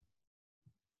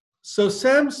So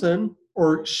Samson,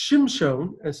 or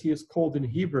Shimshon, as he is called in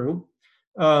Hebrew,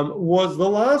 was the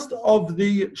last of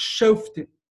the Shoftim.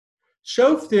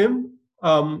 Shoftim,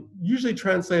 usually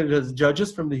translated as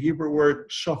judges from the Hebrew word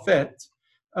shofet,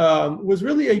 was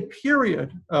really a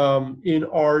period in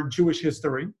our Jewish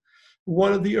history,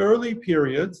 one of the early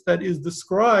periods that is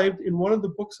described in one of the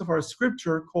books of our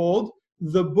scripture called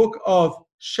the Book of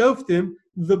Shoftim,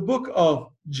 the Book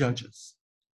of Judges.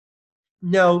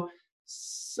 Now,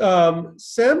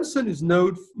 Samson is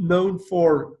known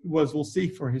for, as we'll see,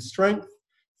 for his strength,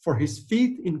 for his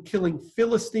feat in killing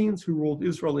Philistines who ruled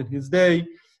Israel in his day.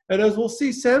 And as we'll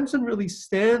see, Samson really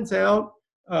stands out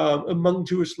among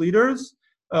Jewish leaders,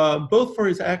 both for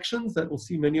his actions, that we'll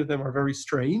see many of them are very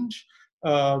strange,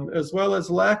 as well as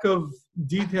lack of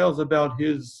details about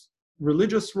his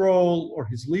religious role or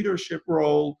his leadership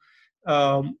role.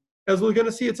 As we're going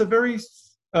to see,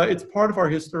 it's part of our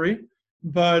history,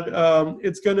 but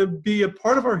it's going to be a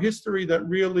part of our history that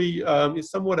really is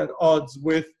somewhat at odds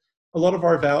with a lot of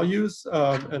our values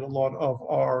and a lot of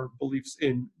our beliefs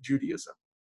in Judaism.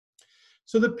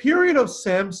 So the period of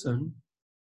Samson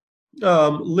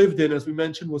lived in, as we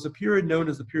mentioned, was a period known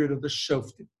as the period of the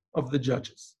Shoftim, of the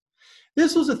judges.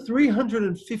 This was a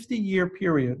 350-year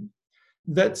period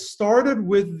that started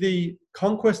with the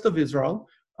conquest of Israel.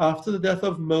 After the death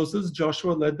of Moses,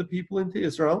 Joshua led the people into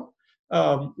Israel,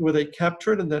 where they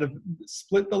captured and then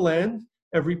split the land.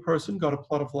 Every person got a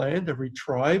plot of land. Every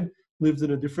tribe lived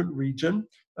in a different region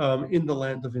in the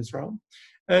land of Israel.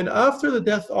 And after the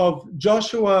death of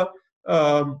Joshua,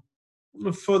 for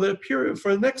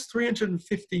the next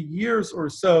 350 years or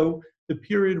so, the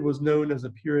period was known as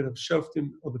a period of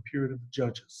Shoftim, or the period of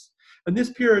Judges. And this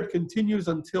period continues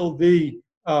until the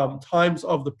times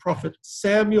of the prophet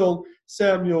Samuel.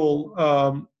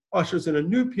 Samuel ushers in a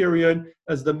new period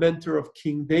as the mentor of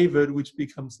King David, which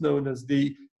becomes known as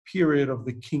the period of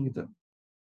the kingdom.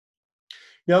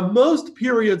 Now, most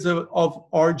periods of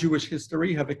our Jewish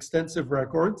history have extensive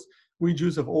records. We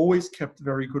Jews have always kept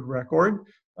very good record,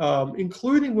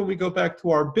 including when we go back to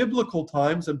our biblical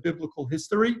times and biblical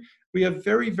history. We have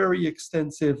very, very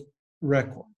extensive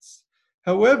records.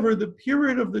 However, the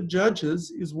period of the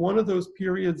Judges is one of those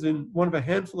periods, one of a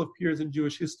handful of periods in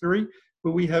Jewish history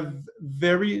where we have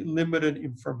very limited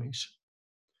information.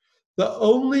 The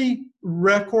only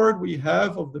record we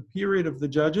have of the period of the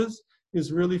Judges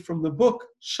is really from the book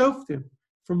Shoftim,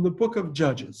 from the book of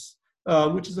Judges,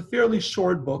 which is a fairly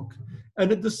short book.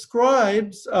 And it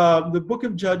describes, the book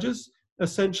of Judges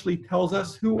essentially tells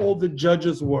us who all the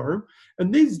judges were.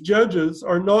 And these judges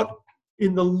are not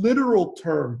in the literal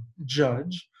term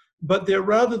judge, but they're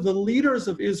rather the leaders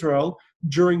of Israel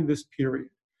during this period.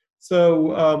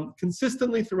 So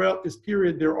consistently throughout this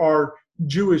period, there are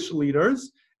Jewish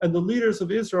leaders, and the leaders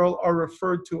of Israel are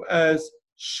referred to as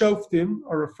Shoftim,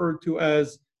 are referred to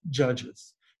as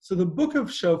judges. So the book of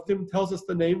Shoftim tells us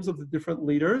the names of the different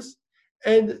leaders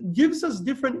and gives us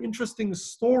different interesting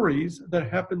stories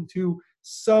that happen to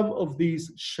some of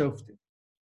these Shoftim.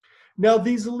 Now,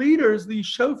 these leaders, these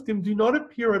Shoftim, do not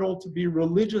appear at all to be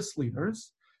religious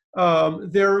leaders.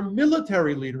 They're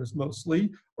military leaders mostly,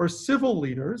 or civil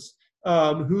leaders,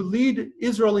 who lead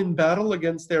Israel in battle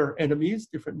against their enemies,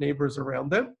 different neighbors around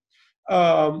them,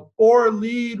 or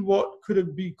lead what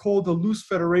could be called a loose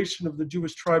federation of the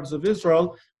Jewish tribes of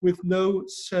Israel with no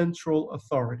central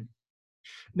authority.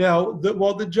 Now,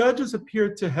 while the judges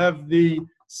appear to have the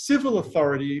civil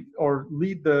authority or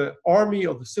lead the army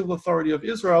or the civil authority of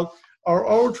Israel, our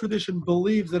oral tradition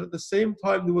believes that at the same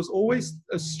time there was always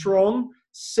a strong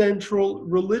central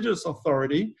religious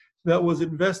authority that was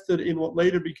invested in what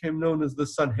later became known as the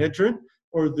Sanhedrin,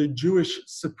 or the Jewish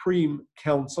Supreme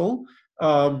Council.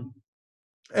 And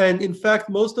in fact,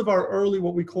 most of our early,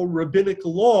 what we call rabbinic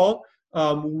law,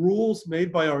 rules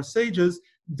made by our sages,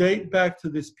 date back to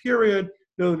this period,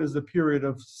 known as the period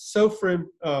of Sophrim,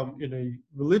 in a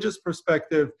religious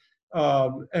perspective.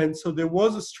 And so there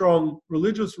was a strong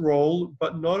religious role,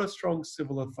 but not a strong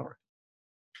civil authority.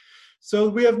 So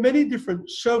we have many different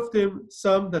Shoftim,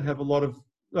 some that have a lot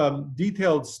of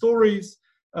detailed stories,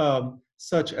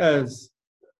 such as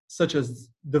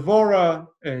Devorah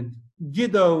and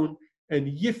Gidon and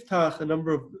Yiftach, a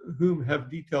number of whom have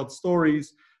detailed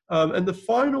stories. And the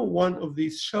final one of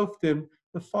these Shoftim,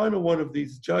 the final one of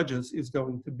these judges, is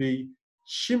going to be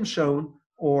Shimshon,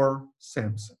 or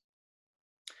Samson.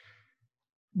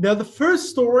 Now, the first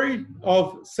story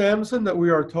of Samson that we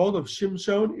are told of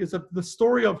Shimshon is the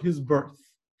story of his birth.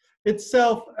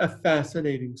 Itself a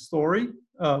fascinating story.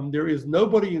 There is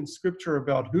nobody in Scripture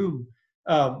about whom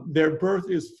their birth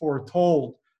is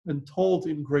foretold and told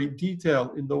in great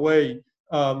detail in the way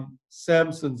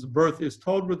Samson's birth is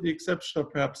told, with the exception of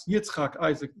perhaps Yitzchak,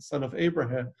 Isaac, the son of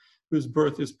Abraham, whose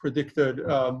birth is predicted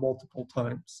multiple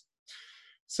times.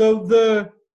 So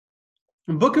the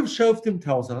book of Shoftim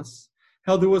tells us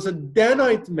how there was a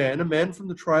Danite man, a man from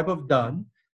the tribe of Dan,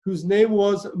 whose name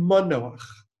was Manoach.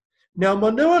 Now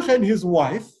Manoach and his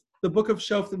wife, the book of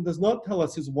Shoftim does not tell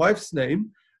us his wife's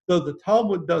name, though the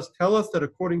Talmud does tell us that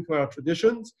according to our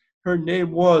traditions, her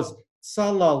name was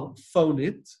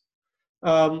Tzalalphonit.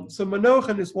 So Manoach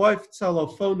and his wife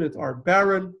Tzalalphonit are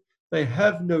barren. They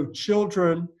have no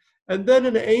children. And then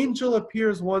an angel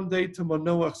appears one day to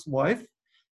Manoach's wife,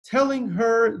 telling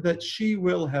her that she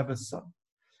will have a son.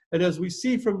 And as we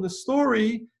see from the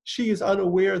story, she is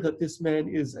unaware that this man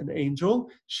is an angel.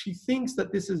 She thinks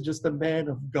that this is just a man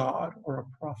of God or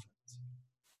a prophet.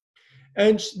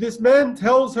 And this man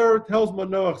tells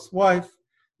Manoach's wife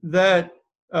that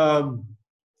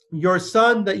your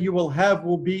son that you will have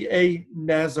will be a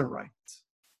Nazarite.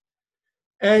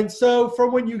 And so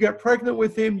from when you get pregnant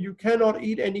with him, you cannot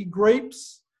eat any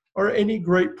grapes or any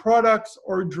grape products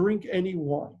or drink any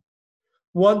wine.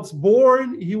 Once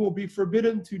born, he will be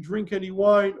forbidden to drink any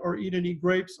wine or eat any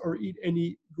grapes or eat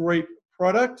any grape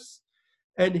products.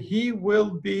 And he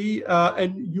will be,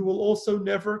 and you will also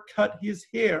never cut his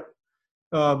hair.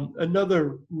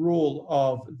 Another rule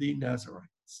of the Nazarites.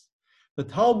 The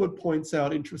Talmud points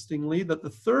out, interestingly, that the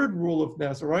third rule of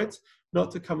Nazarites,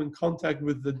 not to come in contact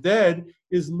with the dead,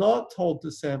 is not told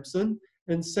to Samson.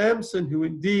 And Samson, who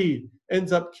indeed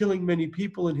ends up killing many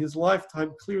people in his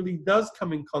lifetime, clearly does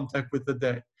come in contact with the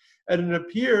dead. And it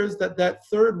appears that that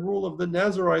third rule of the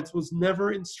Nazarites was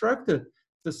never instructed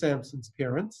to Samson's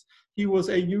parents. He was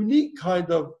a unique kind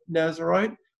of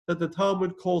Nazarite that the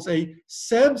Talmud calls a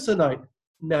Samsonite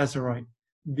Nazarite,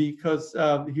 because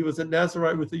he was a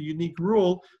Nazarite with a unique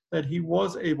rule that he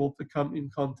was able to come in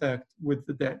contact with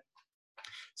the dead.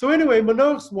 So anyway,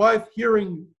 Manoach's wife,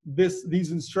 hearing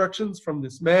these instructions from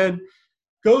this man,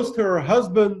 goes to her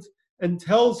husband and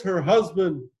tells her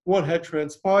husband what had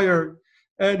transpired.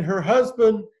 And her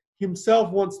husband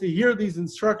himself wants to hear these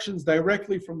instructions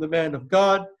directly from the man of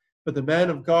God, but the man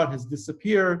of God has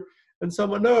disappeared. And so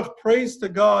Manoach prays to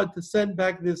God to send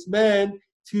back this man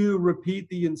to repeat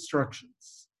the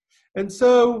instructions. And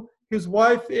so his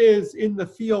wife is in the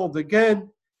field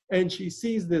again, and she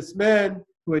sees this man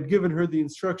who had given her the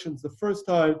instructions the first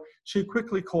time. She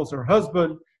quickly calls her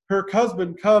husband. Her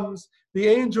husband comes. The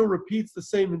angel repeats the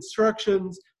same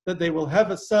instructions, that they will have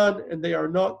a son, and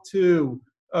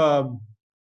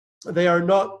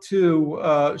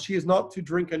she is not to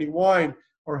drink any wine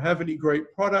or have any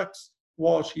grape products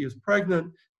while she is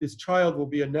pregnant. This child will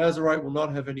be a Nazarite, will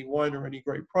not have any wine or any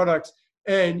grape products,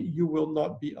 and you will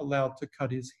not be allowed to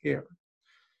cut his hair.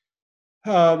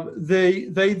 They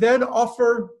then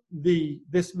offer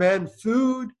this man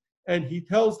food, and he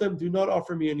tells them, do not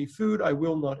offer me any food, I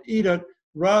will not eat it.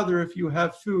 Rather, if you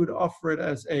have food, offer it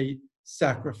as a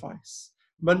sacrifice.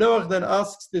 Manoach then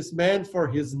asks this man for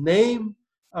his name,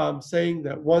 saying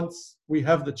that once we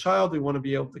have the child, we want to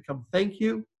be able to come thank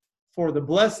you for the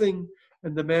blessing.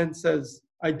 And the man says,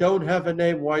 I don't have a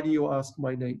name, why do you ask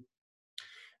my name?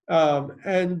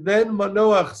 And then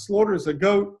Manoach slaughters a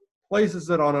goat, places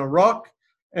it on a rock,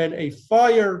 and a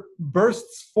fire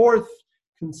bursts forth,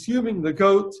 consuming the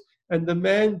goat, and the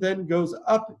man then goes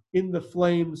up in the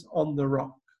flames on the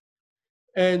rock.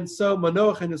 And so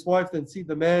Manoach and his wife then see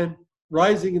the man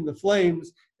rising in the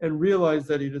flames and realize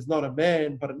that it is not a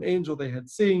man, but an angel they had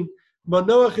seen.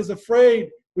 Manoach is afraid.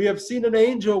 We have seen an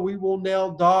angel, we will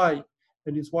now die.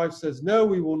 And his wife says, no,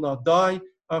 we will not die.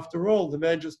 After all, the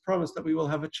man just promised that we will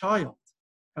have a child.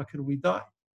 How can we die?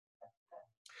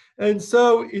 And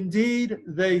so, indeed,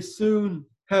 they soon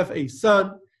have a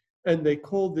son, and they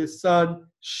call this son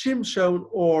Shimshon,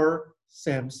 or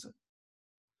Samson.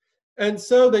 And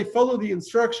so they follow the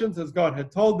instructions as God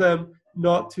had told them,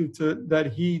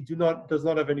 that he does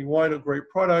not have any wine or grape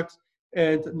products,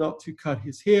 and not to cut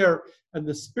his hair. And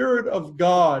the Spirit of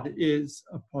God is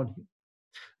upon him.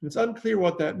 It's unclear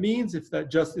what that means, if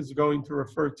that just is going to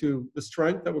refer to the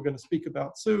strength that we're going to speak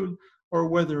about soon, or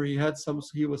whether he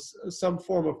was some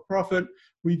form of prophet.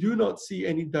 We do not see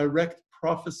any direct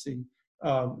prophecy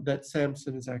that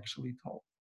Samson is actually told.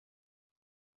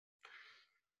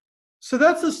 So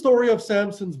that's the story of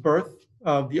Samson's birth,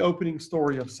 the opening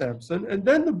story of Samson. And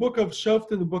then the book of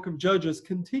Shoftim, the book of Judges,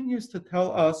 continues to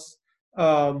tell us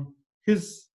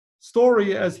his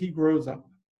story as he grows up.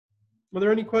 Are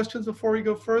there any questions before we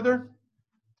go further?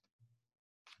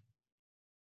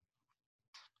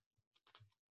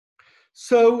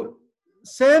 So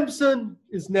Samson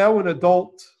is now an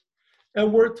adult,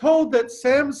 and we're told that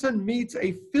Samson meets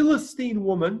a Philistine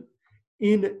woman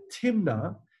in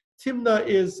Timnah. Timnah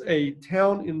is a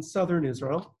town in southern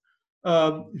Israel,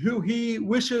 who he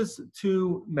wishes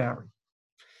to marry.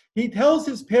 He tells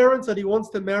his parents that he wants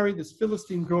to marry this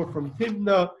Philistine girl from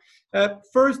Timnah. At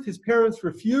first, his parents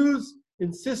refuse,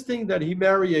 insisting that he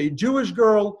marry a Jewish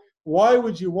girl. Why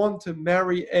would you want to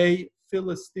marry a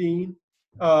Philistine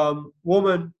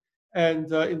woman?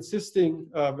 And insisting,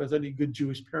 as any good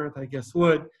Jewish parent, I guess,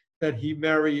 would, that he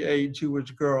marry a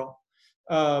Jewish girl.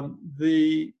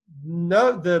 The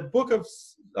book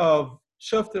of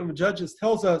Shoftim and Judges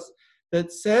tells us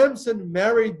that Samson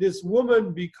married this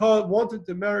woman wanted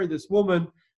to marry this woman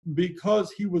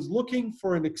because he was looking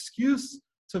for an excuse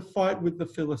to fight with the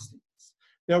Philistines.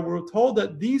 Now we're told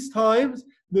that these times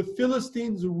the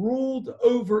Philistines ruled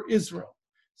over Israel.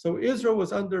 So Israel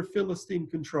was under Philistine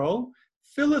control.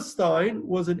 Philistine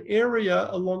was an area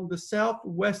along the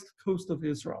southwest coast of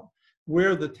Israel,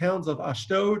 where the towns of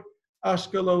Ashdod,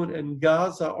 Ashkelon, and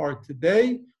Gaza are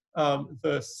today.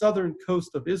 The southern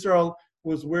coast of Israel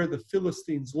was where the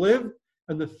Philistines lived,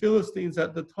 and the Philistines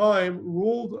at the time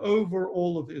ruled over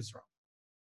all of Israel.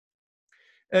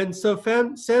 And so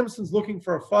Samson's looking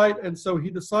for a fight, and so he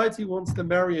decides he wants to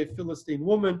marry a Philistine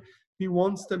woman. He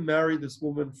wants to marry this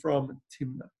woman from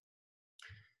Timnah.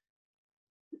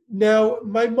 Now,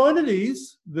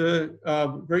 Maimonides, the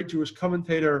great Jewish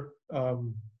commentator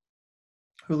who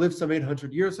lived some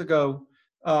 800 years ago,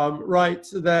 writes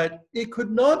that it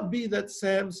could not be that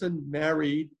Samson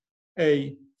married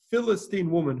a Philistine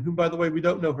woman, whom, by the way, we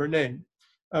don't know her name.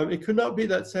 It could not be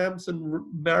that Samson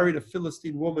married a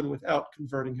Philistine woman without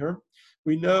converting her.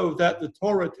 We know that the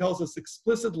Torah tells us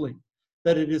explicitly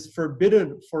that it is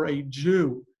forbidden for a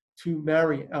Jew to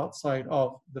marry outside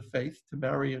of the faith, to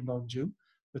marry a non-Jew.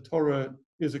 The Torah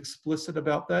is explicit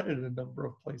about that in a number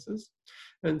of places.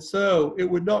 And so it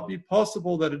would not be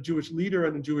possible that a Jewish leader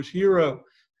and a Jewish hero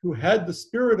who had the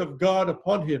Spirit of God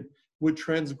upon him would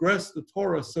transgress the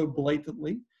Torah so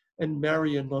blatantly and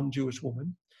marry a non-Jewish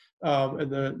woman.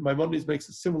 And Maimonides makes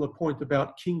a similar point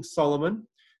about King Solomon,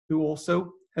 who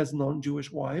also has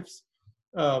non-Jewish wives.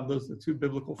 Those are the two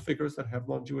biblical figures that have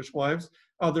non-Jewish wives.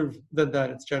 Other than that,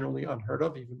 it's generally unheard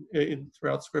of, even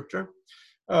throughout Scripture.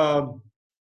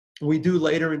 We do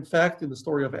later, in fact, in the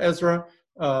story of Ezra,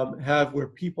 have where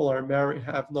people are married,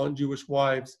 have non-Jewish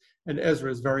wives, and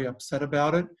Ezra is very upset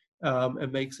about it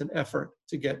and makes an effort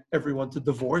to get everyone to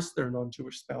divorce their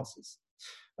non-Jewish spouses.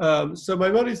 So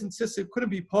Maimonides insists it couldn't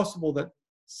be possible that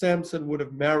Samson would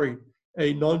have married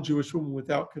a non-Jewish woman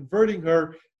without converting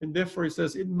her, and therefore he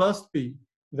says it must be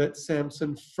that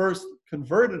Samson first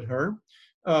converted her,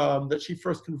 that she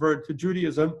first converted to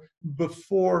Judaism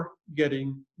before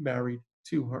getting married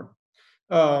to her.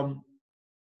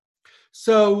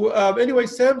 Anyway,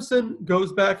 Samson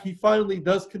goes back. He finally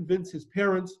does convince his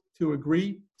parents to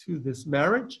agree to this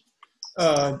marriage.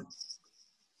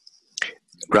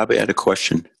 Rabbi, I had a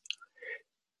question.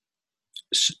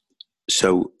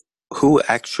 So who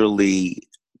actually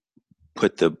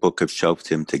put the book of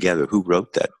Shoftim together? Who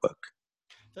wrote that book?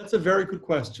 That's a very good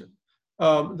question.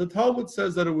 The Talmud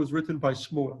says that it was written by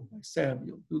Shmuel, by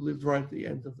Samuel, who lived right at the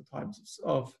end of the times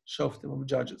of Shoftim, of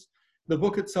Judges. The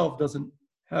book itself doesn't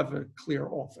have a clear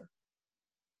author.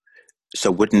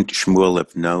 So wouldn't Shmuel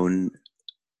have known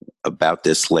about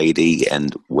this lady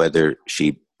and whether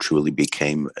she truly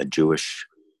became a Jewish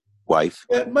wife?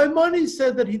 Yeah, Maimonides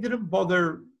said that he didn't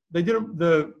bother.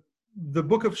 The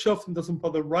book of Shoftim doesn't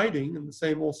bother writing, and the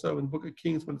same also in the book of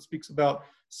Kings when it speaks about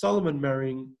Solomon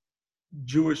marrying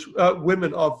Jewish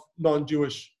women of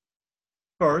non-Jewish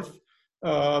birth,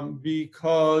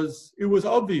 because it was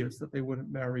obvious that they wouldn't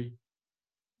marry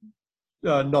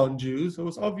non-Jews. It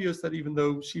was obvious that even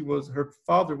though her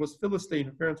father was Philistine,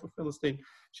 her parents were Philistine,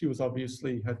 she was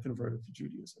obviously had converted to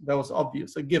Judaism. That was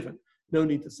obvious, a given. No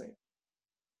need to say it.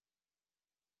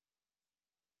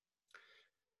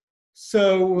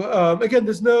 So again,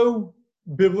 there's no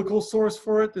biblical source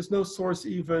for it. There's no source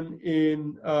even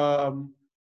in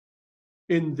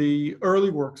the early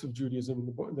works of Judaism,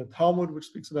 in the Talmud, which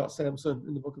speaks about Samson,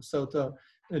 in the book of Sota,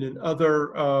 and in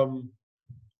other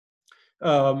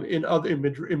in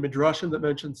Midrashim that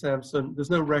mention Samson.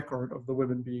 There's no record of the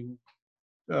women being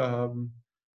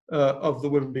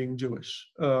Jewish.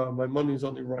 Maimonides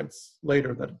only writes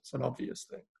later that it's an obvious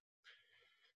thing.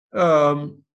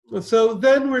 So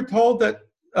then we're told that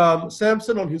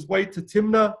Samson, on his way to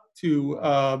Timnah to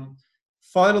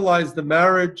finalize the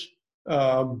marriage,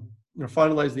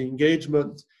 finalize the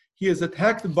engagement, he is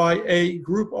attacked by a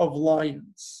group of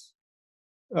lions.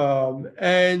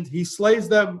 And he slays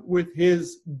them with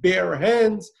his bare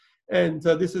hands, and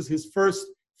this is his first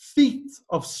feat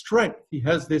of strength. He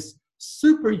has this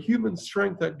superhuman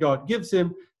strength that God gives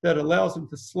him that allows him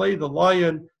to slay the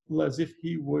lion as if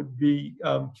he would be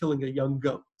killing a young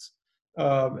goat.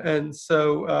 And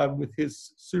so with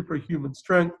his superhuman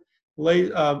strength,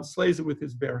 slays it with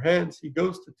his bare hands. He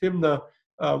goes to Timnah,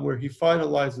 where he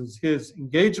finalizes his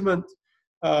engagement.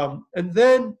 And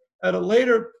then at a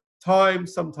later time,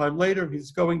 sometime later,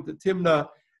 he's going to Timnah,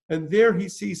 and there he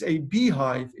sees a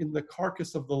beehive in the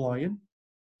carcass of the lion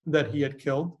that he had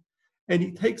killed, and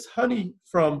he takes honey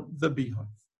from the beehive.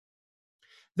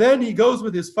 Then he goes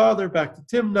with his father back to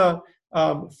Timnah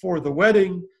for the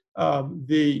wedding.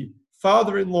 The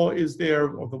father-in-law is there,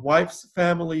 or the wife's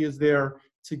family is there,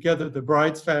 together, the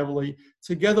bride's family,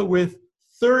 together with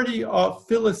 30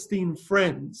 Philistine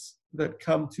friends that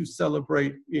come to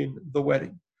celebrate in the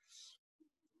wedding.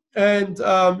 And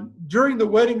during the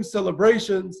wedding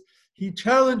celebrations, he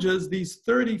challenges these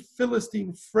 30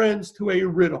 Philistine friends to a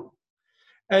riddle.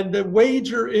 And the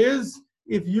wager is,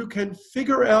 if you can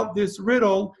figure out this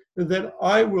riddle, then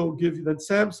then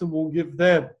Samson will give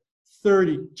them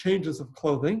 30 changes of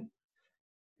clothing,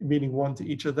 meaning one to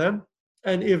each of them.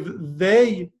 And if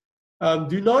they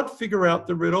do not figure out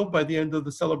the riddle by the end of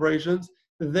the celebrations,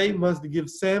 they must give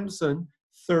Samson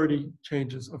 30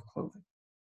 changes of clothing.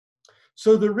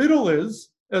 So the riddle is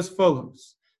as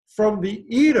follows. From the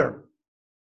eater,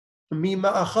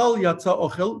 mima'achal yatsa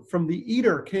ochel, from the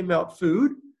eater came out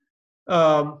food,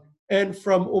 and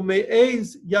from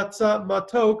ume'ez yatsa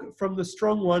matok, from the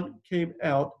strong one came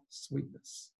out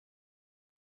sweetness.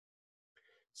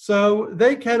 So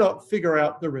they cannot figure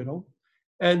out the riddle,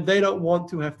 and they don't want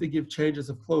to have to give changes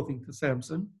of clothing to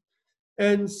Samson.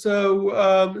 And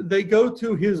so they go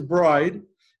to his bride,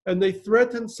 and they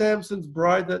threaten Samson's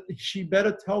bride that she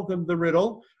better tell them the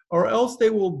riddle, or else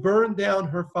they will burn down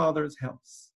her father's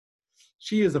house.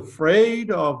 She is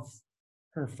afraid of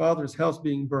her father's house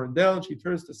being burned down. She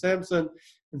turns to Samson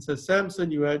and says, Samson,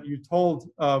 you told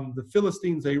the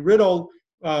Philistines a riddle.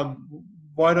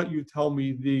 Why don't you tell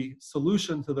me the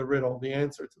solution to the riddle, the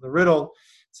answer to the riddle?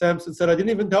 Samson said, I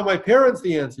didn't even tell my parents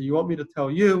the answer. You want me to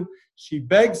tell you? She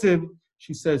begs him.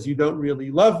 She says, you don't really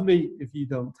love me if you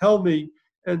don't tell me.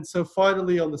 And so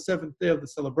finally, on the seventh day of the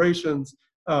celebrations,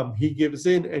 he gives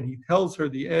in and he tells her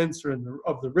the answer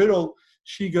of the riddle.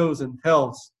 She goes and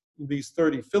tells these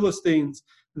 30 Philistines.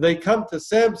 They come to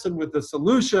Samson with the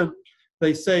solution.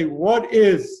 They say, what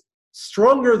is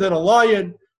stronger than a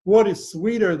lion? What is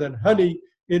sweeter than honey?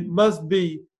 It must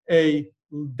be a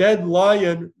dead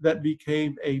lion that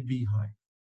became a beehive.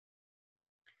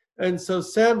 And so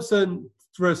Samson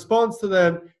responds to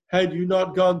them, had you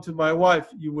not gone to my wife,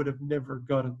 you would have never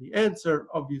gotten the answer,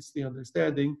 obviously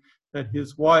understanding that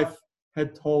his wife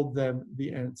had told them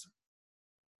the answer.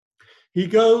 He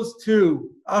goes to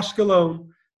Ashkelon,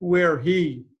 where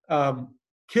he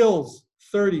kills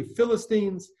 30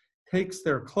 Philistines, takes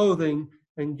their clothing,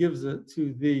 and gives it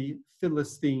to the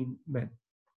Philistine men.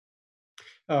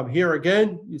 Here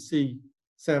again, you see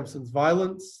Samson's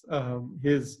violence,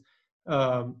 his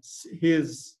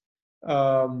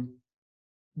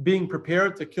being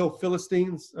prepared to kill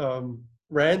Philistines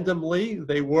randomly.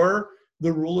 They were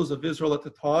the rulers of Israel at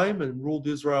the time and ruled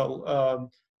Israel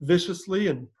viciously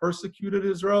and persecuted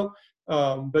Israel.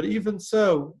 But even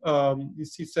so, you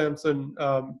see Samson,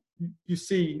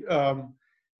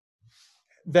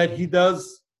 that he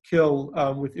does kill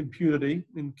with impunity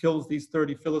and kills these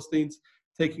 30 Philistines,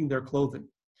 taking their clothing.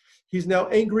 He's now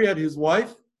angry at his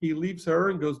wife. He leaves her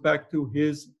and goes back to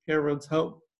his parents'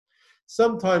 home.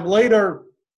 Sometime later,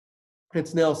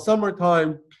 it's now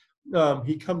summertime,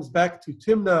 he comes back to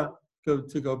Timnah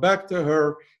to go back to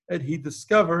her, and he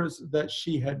discovers that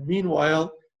she had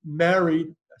meanwhile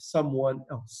married someone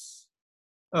else.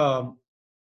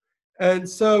 And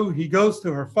so he goes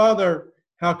to her father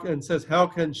and says, how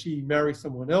can she marry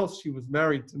someone else? She was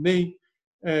married to me.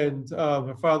 And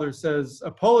her father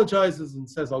apologizes and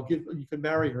says, you can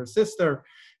marry her sister.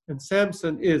 And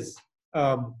Samson is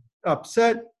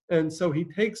upset. And so he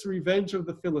takes revenge of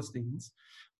the Philistines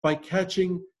by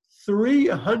catching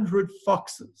 300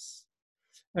 foxes.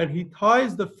 And he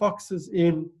ties the foxes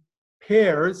in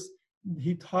pairs.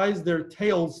 He ties their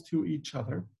tails to each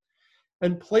other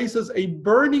and places a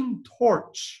burning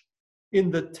torch in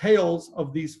the tails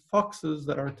of these foxes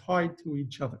that are tied to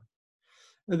each other.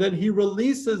 And then he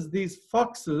releases these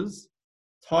foxes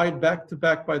tied back to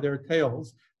back by their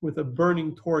tails with a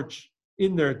burning torch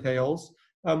in their tails.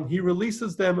 He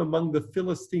releases them among the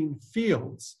Philistine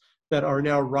fields that are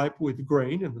now ripe with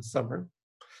grain in the summer.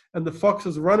 And the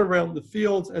foxes run around the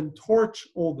fields and torch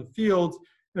all the fields,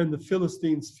 and the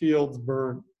Philistines' fields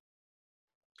burn.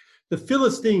 The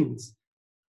Philistines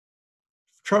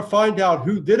find out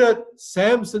who did it.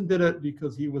 Samson did it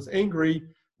because he was angry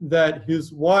that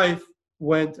his wife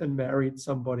went and married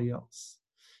somebody else.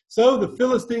 So the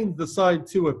Philistines decide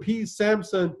to appease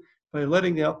Samson by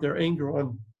letting out their anger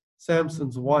on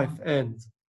Samson's wife and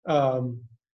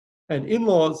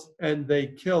in-laws, and they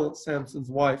kill Samson's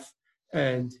wife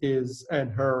and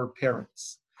her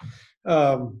parents.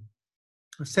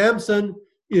 Samson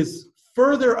is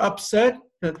further upset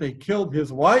that they killed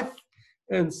his wife,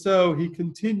 and so he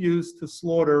continues to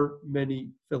slaughter many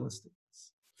Philistines.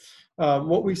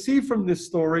 What we see from this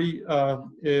story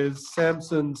is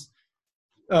Samson's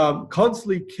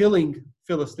constantly killing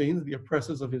Philistines, the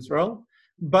oppressors of Israel,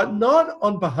 but not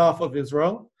on behalf of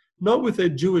Israel, not with a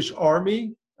Jewish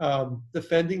army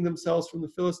defending themselves from the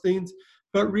Philistines,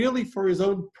 but really for his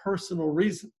own personal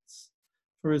reasons,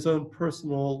 for his own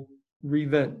personal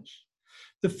revenge.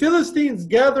 The Philistines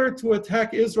gathered to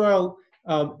attack Israel,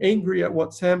 angry at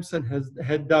what Samson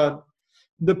had done.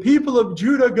 The people of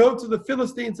Judah go to the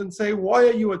Philistines and say, "Why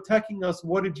are you attacking us?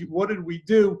 What did we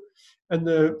do?" And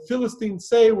the Philistines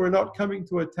say, "We're not coming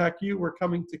to attack you, we're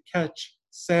coming to catch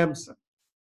Samson."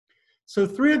 So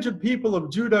 300 people of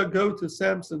Judah go to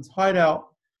Samson's hideout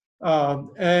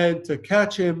and to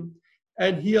catch him,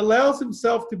 and he allows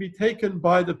himself to be taken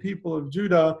by the people of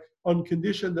Judah on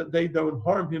condition that they don't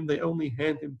harm him, they only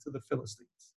hand him to the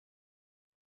Philistines.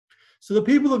 So the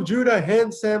people of Judah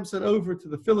hand Samson over to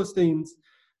the Philistines,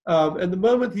 and the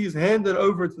moment he's handed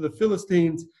over to the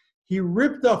Philistines, he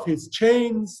ripped off his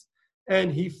chains,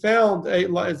 and he found,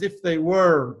 as if they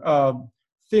were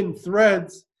thin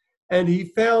threads, and he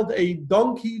found a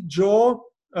donkey jaw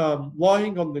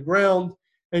lying on the ground,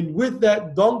 and with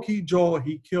that donkey jaw,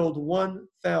 he killed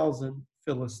 1,000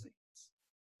 Philistines.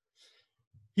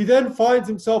 He then finds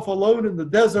himself alone in the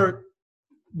desert.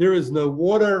 There is no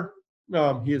water.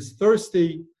 He is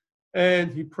thirsty,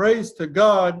 and he prays to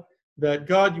God that,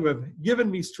 "God, you have given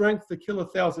me strength to kill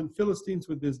 1,000 Philistines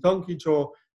with this donkey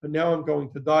jaw, but now I'm going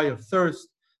to die of thirst."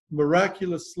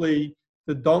 Miraculously,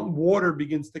 the water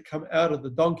begins to come out of the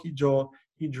donkey jaw.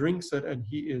 He drinks it, and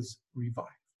he is revived.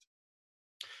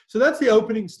 So that's the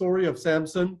opening story of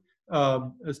Samson,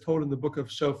 as told in the book of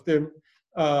Shoftim.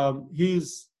 He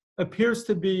appears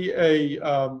to be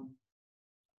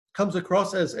comes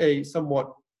across as a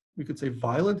somewhat, we could say,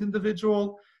 violent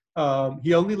individual.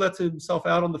 He only lets himself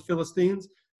out on the Philistines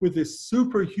with his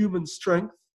superhuman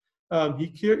strength.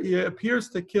 He appears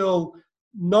to kill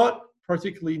not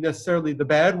particularly necessarily the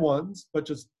bad ones, but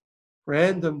just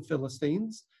random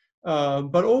Philistines,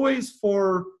 but always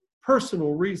for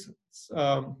personal reasons.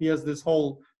 He has this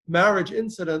whole marriage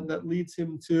incident that leads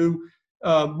him to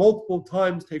multiple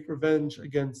times take revenge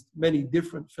against many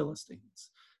different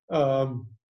Philistines,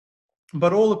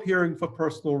 but all appearing for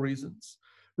personal reasons.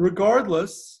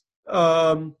 Regardless,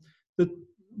 the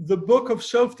book of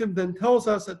Shoftim then tells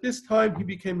us at this time he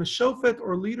became a shofet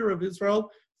or leader of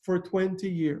Israel for 20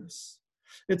 years.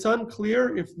 It's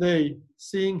unclear if they,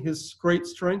 seeing his great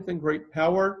strength and great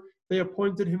power, they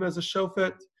appointed him as a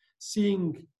shofet.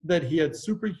 Seeing that he had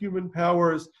superhuman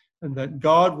powers and that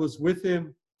God was with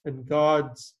him and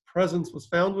God's presence was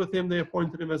found with him, they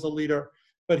appointed him as a leader,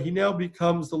 but he now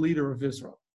becomes the leader of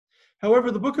Israel.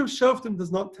 However, the book of Shoftim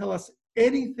does not tell us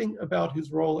anything about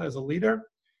his role as a leader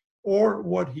or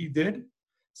what he did.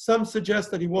 Some suggest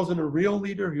that he wasn't a real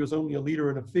leader, he was only a leader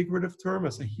in a figurative term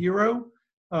as a hero,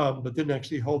 but didn't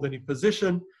actually hold any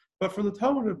position. But from the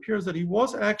Talmud, it appears that he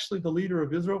was actually the leader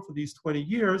of Israel for these 20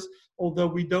 years, although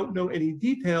we don't know any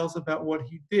details about what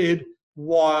he did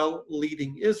while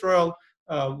leading Israel.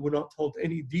 We're not told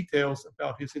any details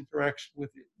about his interaction with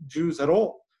Jews at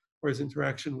all, or his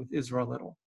interaction with Israel at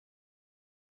all.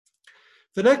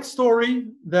 The next story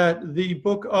that the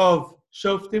book of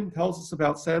Shoftim tells us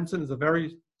about Samson is a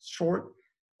very short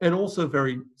and also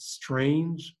very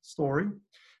strange story,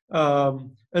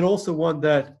 and also one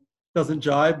that doesn't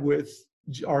jibe with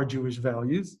our Jewish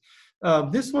values.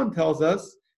 This one tells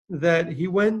us that he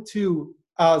went to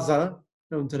Aza,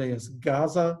 known today as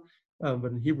Gaza,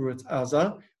 but in Hebrew it's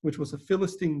Aza, which was a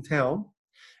Philistine town,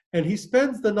 and he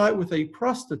spends the night with a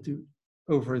prostitute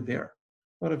over there.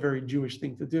 Not a very Jewish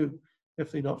thing to do,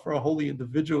 definitely not for a holy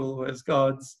individual who has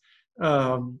God's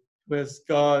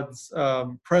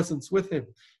presence with him,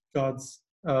 God's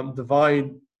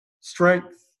divine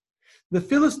strength. The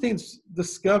Philistines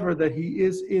discover that he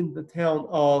is in the town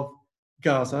of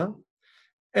Gaza,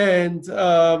 and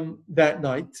that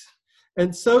night,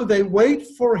 and so they wait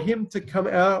for him to come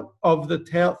out of the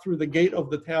town through the gate of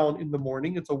the town in the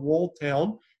morning. It's a walled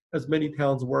town, as many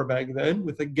towns were back then,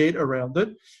 with a gate around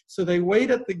it. So they wait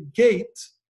at the gate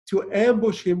to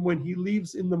ambush him when he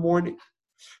leaves in the morning.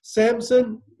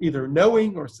 Samson, either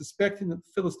knowing or suspecting that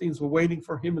the Philistines were waiting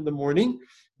for him in the morning,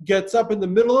 gets up in the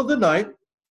middle of the night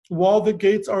while the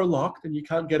gates are locked, and you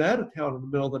can't get out of town in the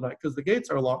middle of the night because the gates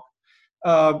are locked.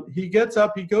 He gets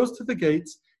up, he goes to the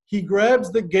gates, he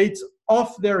grabs the gates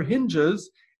off their hinges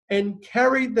and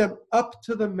carried them up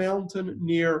to the mountain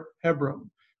near Hebron,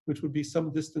 which would be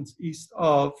some distance east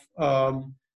of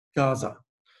Gaza.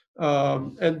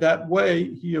 And that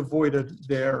way he avoided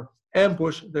their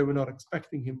ambush. They were not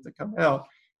expecting him to come out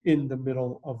in the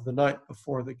middle of the night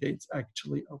before the gates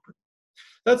actually opened.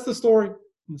 That's the story,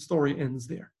 and the story ends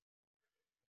there.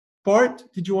 Bart,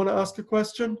 did you want to ask a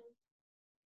question?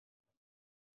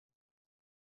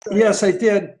 Yes, I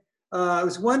did. I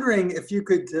was wondering if you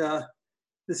could,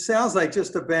 this sounds like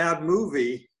just a bad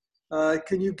movie.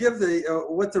 Can you give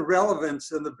what the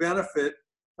relevance and the benefit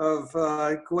of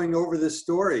going over this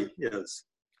story is?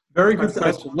 Very good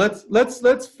question.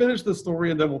 Let's finish the story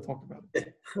and then we'll talk about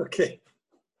it. Okay.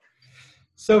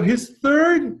 So his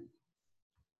third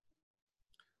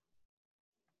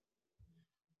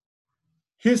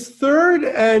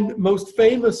and most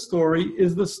famous story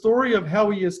is the story of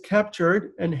how he is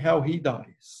captured and how he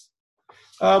dies.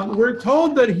 We're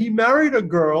told that he married a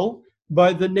girl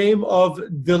by the name of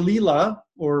Delilah,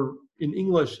 or in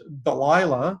English,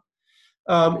 Delilah.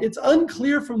 It's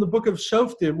unclear from the book of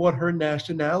Shoftim what her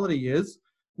nationality is,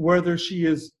 whether she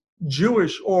is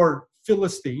Jewish or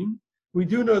Philistine. We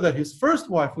do know that his first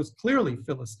wife was clearly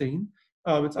Philistine.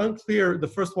 It's unclear, the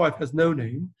first wife has no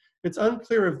name. It's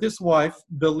unclear if this wife,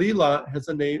 Delilah, has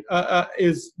a name,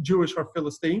 is Jewish or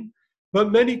Philistine,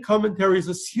 but many commentaries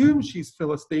assume she's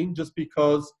Philistine just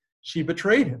because she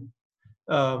betrayed him.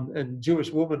 And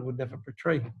Jewish women would never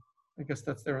betray him. I guess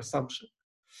that's their assumption.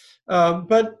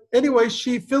 But anyway,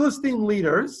 Philistine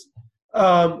leaders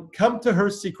come to her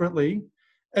secretly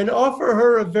and offer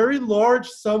her a very large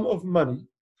sum of money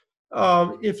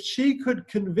if she could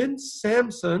convince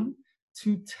Samson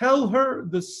to tell her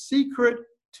the secret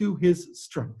to his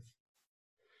strength.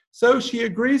 So she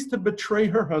agrees to betray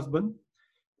her husband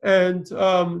and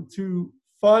to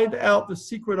find out the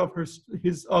secret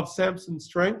of Samson's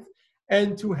strength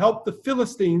and to help the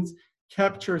Philistines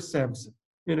capture Samson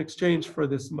in exchange for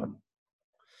this money.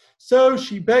 So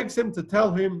she begs him to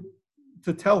tell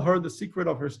her the secret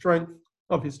of his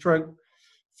strength.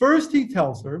 First, he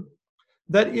tells her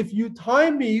that if you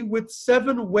tie me with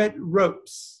 7 wet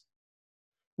ropes,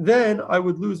 then I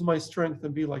would lose my strength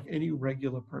and be like any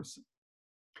regular person.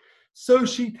 So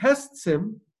she tests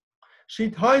him. She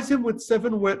ties him with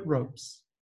 7 wet ropes.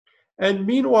 And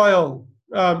meanwhile,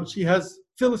 she has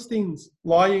Philistines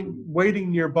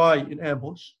waiting nearby in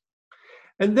ambush.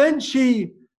 And then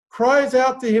she cries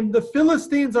out to him, "The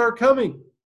Philistines are coming."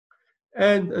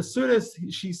 And as soon as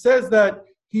she says that,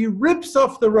 he rips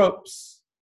off the ropes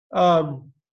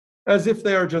as if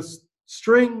they are just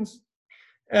strings.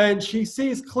 And she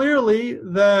sees clearly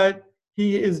that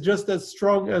he is just as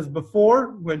strong as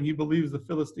before when he believes the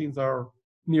Philistines are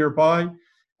nearby.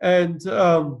 And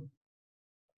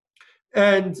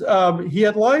he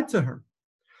had lied to her.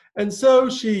 And so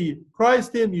she cries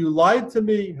to him, "You lied to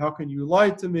me. How can you lie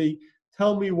to me?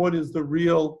 Tell me what is the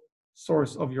real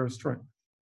source of your strength."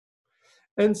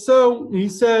 And so he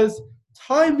says,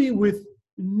 "Tie me with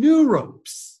new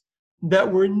ropes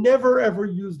that were never ever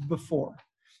used before.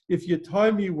 If you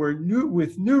tie me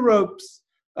with new ropes,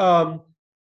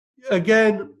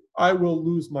 again, I will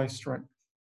lose my strength."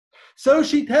 So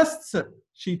she tests him.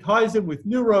 She ties him with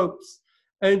new ropes,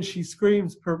 and she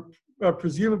screams,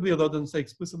 presumably, although it doesn't say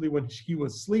explicitly, when he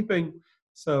was sleeping,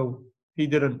 so he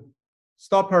didn't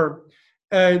stop her.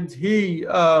 And she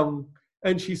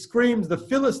screams, "The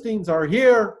Philistines are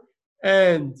here!"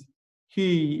 And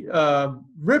he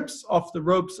rips off the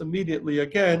ropes immediately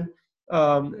again,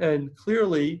 and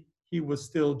clearly he was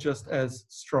still just as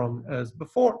strong as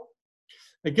before.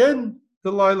 Again,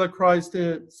 Delilah cries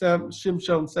to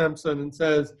Shimshon, Samson, and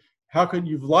says, "How can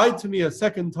you've lied to me a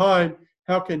second time?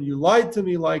 How can you lie to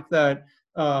me like that?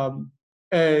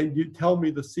 And you tell me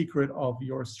the secret of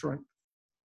your strength."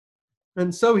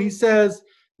 And so he says,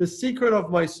 "The secret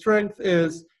of my strength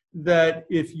is that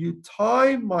if you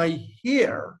tie my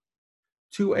hair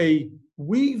to a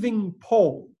weaving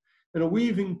pole," and a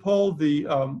weaving pole,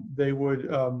 they would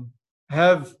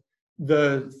have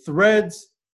the threads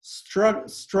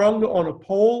strung on a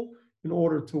pole in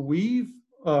order to weave,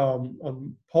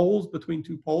 on poles between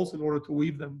 2 poles in order to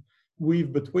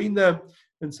weave between them.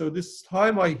 And so this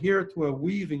tie my hair to a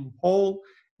weaving pole,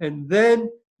 and then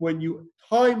when you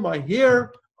tie my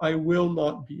hair, I will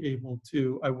not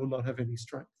have any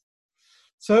strength.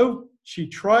 So she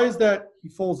tries that. He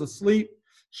falls asleep.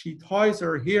 She ties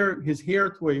his hair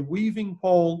to a weaving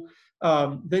pole.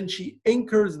 Then she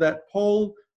anchors that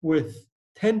pole with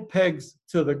 10 pegs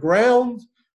to the ground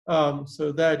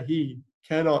so that he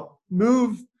cannot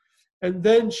move. And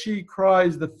then she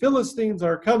cries, "The Philistines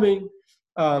are coming."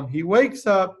 He wakes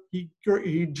up, he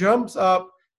jumps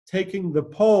up, taking the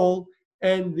pole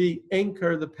and the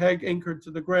peg anchored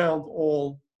to the ground,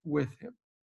 all with him.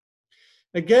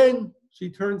 Again, she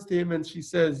turns to him and she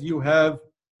says, "You have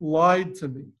lied to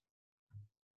me."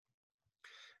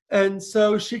 And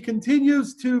so she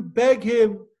continues to beg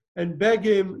him,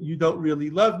 "You don't really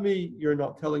love me. You're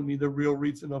not telling me the real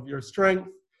reason of your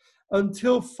strength,"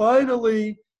 until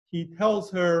finally he tells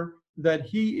her that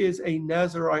he is a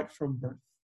Nazirite from birth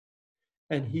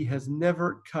and he has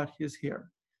never cut his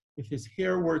hair. If his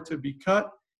hair were to be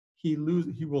cut, he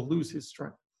will lose his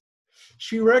strength.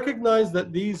 She recognized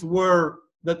that this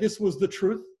was the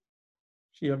truth.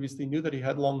 She obviously knew that he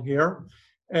had long hair.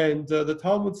 And the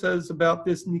Talmud says about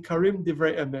this, Nikarim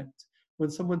divrei emet. When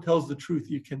someone tells the truth,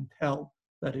 you can tell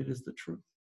that it is the truth.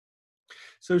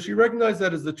 So she recognized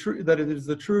that it is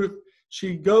the truth.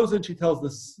 She goes and she tells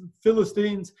the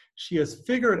Philistines she has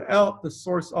figured out the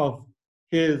source of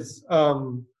his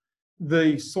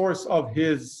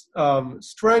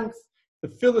strength. The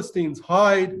Philistines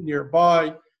hide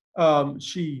nearby.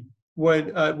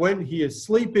 When he is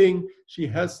sleeping, she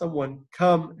has someone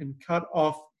come and cut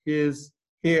off his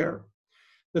hair.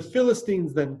 The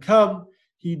Philistines then come.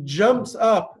 He jumps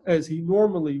up as he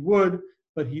normally would,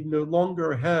 but he no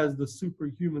longer has the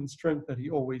superhuman strength that he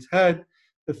always had.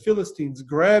 The Philistines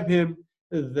grab him,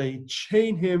 they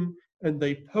chain him, and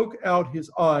they poke out his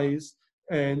eyes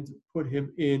and put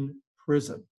him in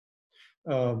prison.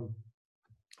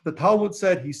 The Talmud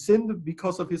said he sinned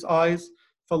because of his eyes,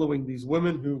 following these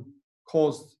women who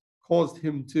caused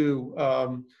him to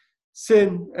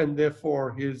sin, and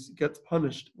therefore gets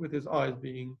punished with his eyes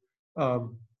being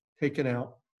taken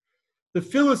out. The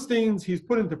Philistines, he's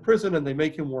put into prison and they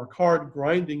make him work hard,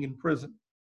 grinding in prison.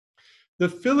 The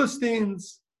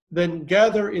Philistines then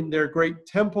gather in their great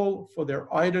temple for their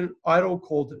idol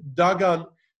called Dagon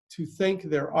to thank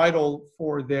their idol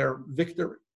for their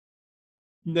victory.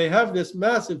 And they have this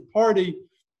massive party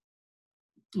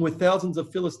with thousands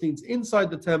of Philistines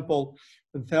inside the temple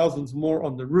and thousands more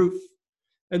on the roof.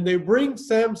 And they bring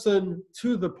Samson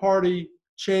to the party,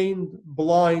 chained,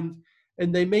 blind,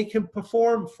 and they make him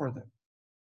perform for them.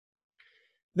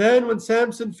 Then when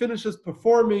Samson finishes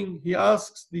performing, he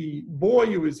asks the boy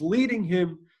who is leading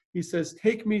him, he says,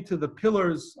 "Take me to the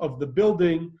pillars of the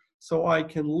building so I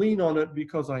can lean on it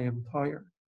because I am tired."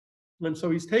 And so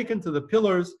he's taken to the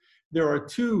pillars. There are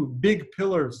two big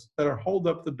pillars that hold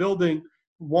up the building,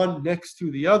 one next to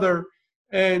the other.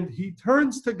 And he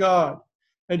turns to God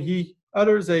and he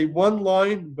utters a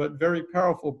one-line but very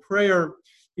powerful prayer.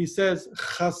 He says,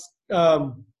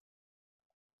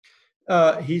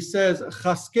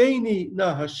 "Chaskeni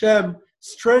na Hashem,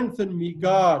 strengthen me,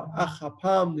 God,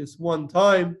 achapam," this one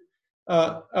time.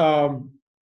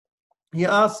 He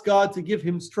asks God to give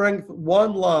him strength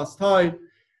one last time,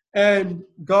 and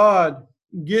God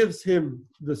gives him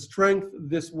the strength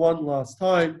this one last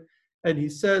time. And he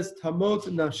says,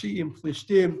 "Tamot nashi im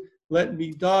plishtim," let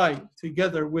me die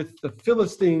together with the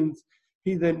Philistines.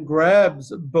 He then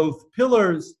grabs both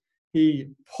pillars,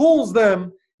 he pulls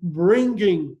them,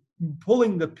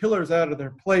 pulling the pillars out of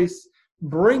their place,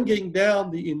 bringing down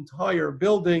the entire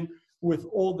building with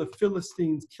all the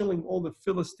Philistines, killing all the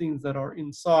Philistines that are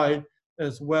inside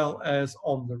as well as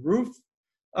on the roof.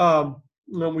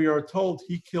 And we are told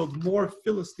he killed more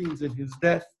Philistines in his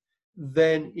death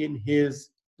than in his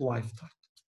lifetime.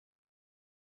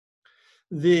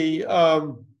 The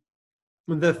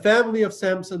family of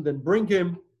Samson then bring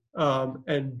him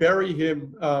and bury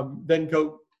him, then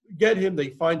go get him, they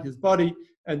find his body,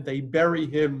 and they bury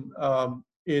him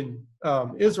in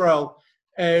Israel.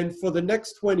 And for the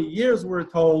next 20 years, we're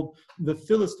told, the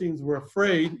Philistines were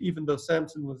afraid, even though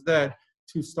Samson was dead,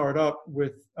 to start up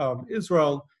with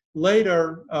Israel.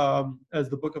 Later, as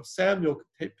the book of Samuel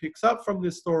picks up from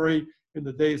this story, in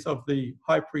the days of the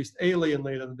high priest Eli and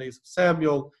later in the days of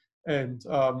Samuel and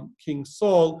King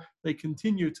Saul, they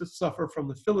continue to suffer from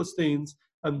the Philistines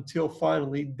until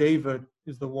finally David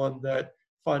is the one that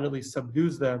finally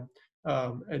subdues them,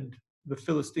 and the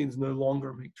Philistines no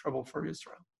longer make trouble for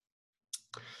Israel.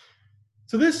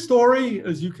 So this story,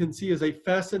 as you can see, is a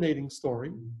fascinating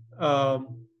story.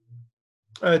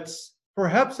 It's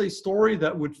perhaps a story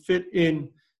that would fit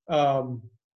in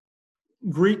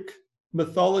Greek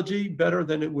mythology better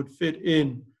than it would fit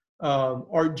in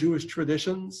our Jewish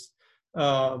traditions.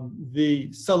 The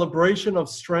celebration of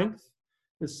strength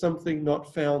is something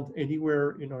not found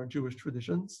anywhere in our Jewish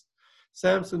traditions.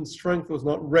 Samson's strength was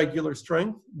not regular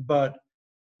strength, but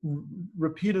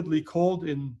repeatedly called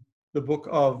in the book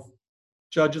of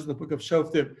Judges, in the book of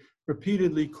Shoftim,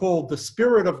 repeatedly called the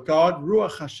Spirit of God,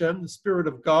 Ruach Hashem, the Spirit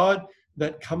of God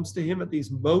that comes to him at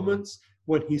these moments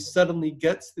when he suddenly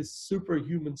gets this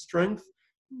superhuman strength.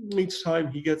 Each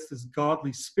time he gets this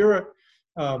godly spirit.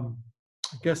 I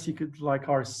guess you could, like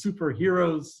our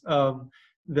superheroes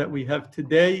that we have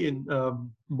today in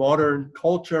modern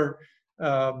culture,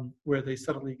 where they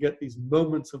suddenly get these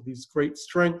moments of these great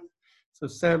strength. So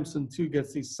Samson too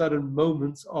gets these sudden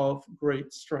moments of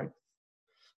great strength.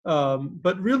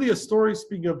 But really a story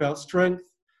speaking about strength,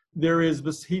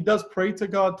 he does pray to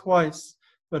God twice,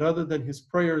 but other than his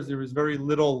prayers, there is very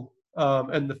little,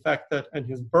 and the fact that, and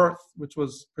his birth, which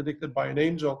was predicted by an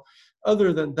angel,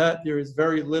 other than that, there is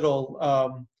very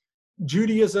little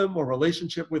Judaism or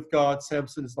relationship with God.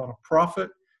 Samson is not a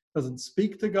prophet, doesn't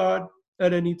speak to God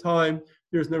at any time.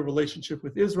 There's no relationship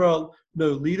with Israel, no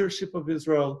leadership of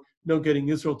Israel, no getting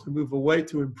Israel to move away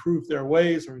to improve their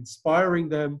ways or inspiring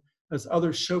them as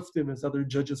other shoftim, as other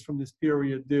judges from this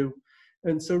period do.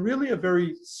 And so really a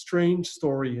very strange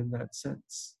story in that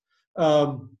sense.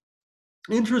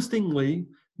 Interestingly,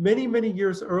 many, many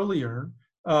years earlier,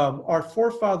 our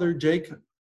forefather Jacob,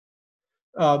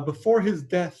 before his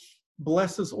death,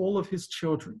 blesses all of his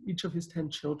children, each of his 10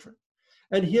 children.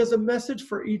 And he has a message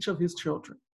for each of his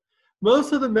children.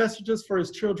 Most of the messages for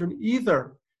his children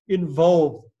either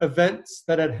involved events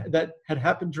that had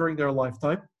happened during their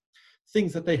lifetime,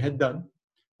 things that they had done,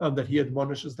 that he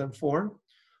admonishes them for,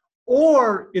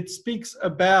 or it speaks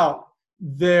about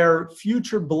their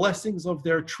future blessings of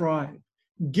their tribe,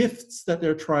 gifts that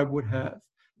their tribe would have,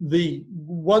 the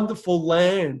wonderful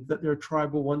land that their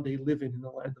tribe will one day live in the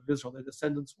land of Israel. Their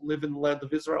descendants will live in the land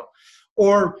of Israel,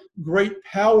 or great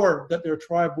power that their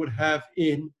tribe would have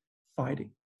in fighting,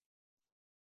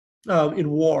 in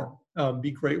war,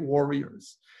 be great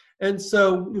warriors. And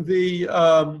so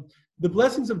the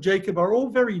blessings of Jacob are all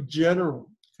very general,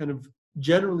 kind of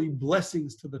generally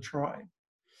blessings to the tribe.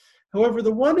 However,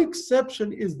 the one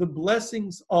exception is the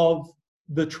blessings of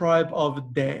the tribe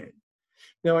of Dan.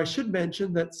 Now, I should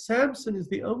mention that Samson is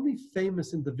the only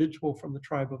famous individual from the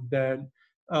tribe of Dan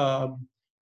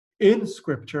in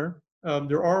Scripture.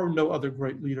 There are no other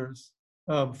great leaders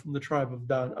from the tribe of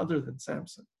Dan other than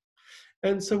Samson.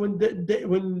 And so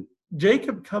when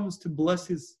Jacob comes to bless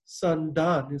his son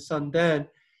Dan,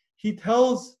 he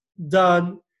tells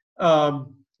Dan,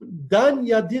 Dan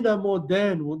Yadin Amo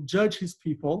Dan will judge his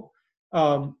people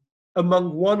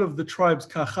among one of the tribes,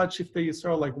 Kachat Shiftei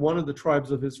Yisrael, like one of the tribes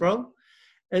of Israel.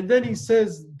 And then he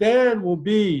says, Dan will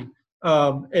be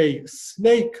a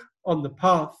snake on the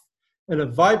path and a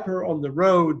viper on the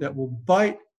road that will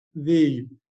bite the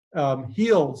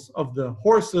heels of the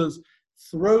horses,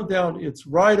 throw down its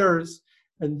riders.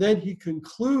 And then he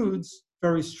concludes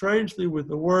very strangely with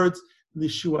the words,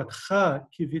 Lishuatcha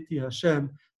kiviti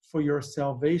Hashem, for your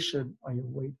salvation I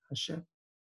await Hashem.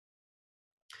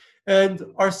 And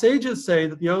our sages say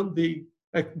that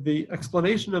the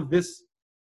explanation of this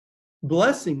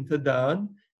blessing to Dan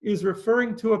is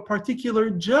referring to a particular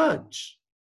judge,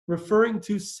 referring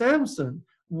to Samson,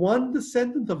 one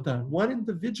descendant of Dan, one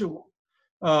individual.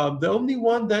 The only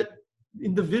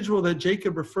individual that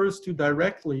Jacob refers to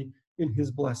directly in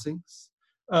his blessings,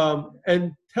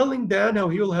 and telling Dan how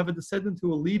he will have a descendant who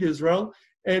will lead Israel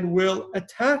and will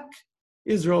attack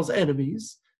Israel's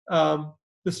enemies,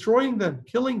 destroying them,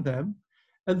 killing them,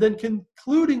 and then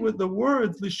concluding with the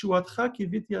words, Lishuatcha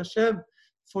kiviti Hashem,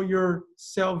 for your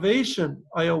salvation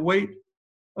I await,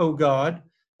 O God,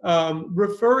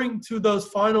 referring to those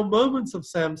final moments of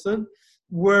Samson,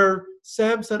 where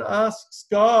Samson asks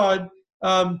God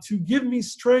to give me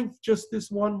strength just this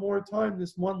one more time,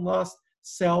 this one last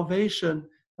salvation.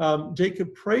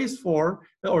 Jacob prays for,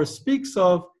 or speaks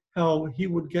of, how he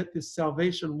would get this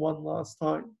salvation one last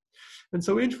time. And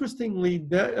so interestingly,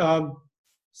 Jacob,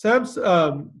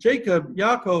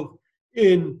 Yaakov,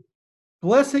 in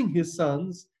blessing his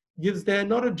sons, gives Dan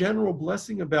not a general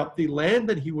blessing about the land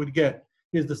that he would get,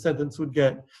 his descendants would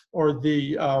get, or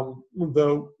the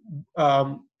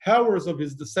powers of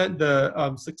his descent,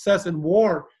 the success in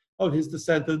war of his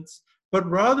descendants, but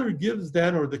rather gives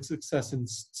Dan, or the success in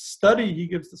study he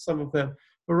gives to some of them,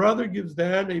 but rather gives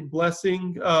Dan a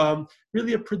blessing,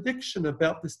 really a prediction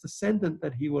about this descendant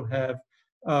that he would have,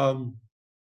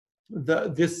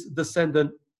 this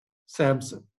descendant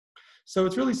Samson. So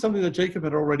it's really something that Jacob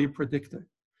had already predicted.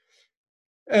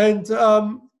 And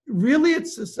really,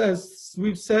 it's, as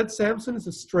we've said, Samson is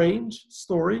a strange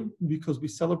story because we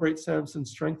celebrate Samson's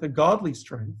strength, a godly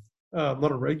strength,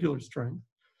 not a regular strength.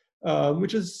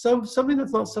 which is something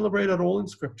that's not celebrated at all in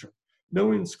Scripture.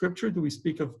 Nowhere in Scripture do we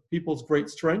speak of people's great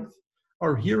strength.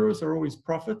 Our heroes are always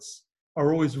prophets,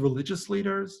 are always religious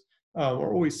leaders,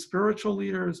 are always spiritual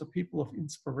leaders, are people of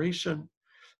inspiration.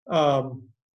 And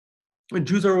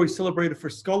Jews are always celebrated for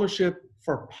scholarship,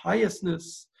 for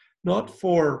piousness, not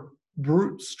for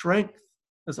brute strength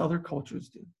as other cultures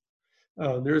do.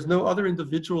 There is no other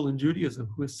individual in Judaism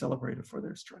who is celebrated for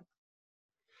their strength.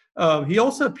 He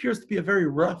also appears to be a very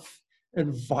rough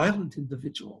and violent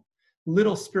individual.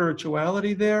 Little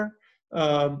spirituality there,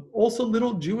 also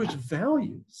little Jewish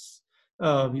values.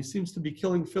 He seems to be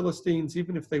killing Philistines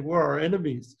even if they were our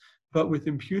enemies, but with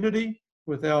impunity,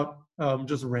 without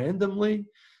just randomly.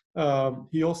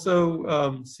 He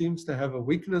also seems to have a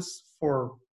weakness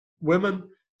for women,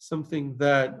 something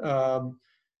that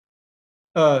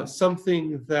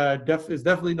is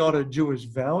definitely not a Jewish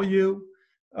value.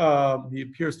 He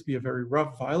appears to be a very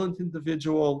rough, violent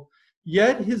individual.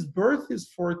 Yet his birth is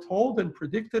foretold and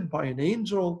predicted by an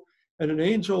angel, and an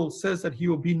angel says that he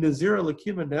will be Nazir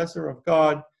Elokim, a Nazir of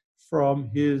God,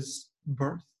 from his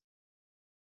birth.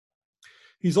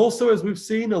 He's also, as we've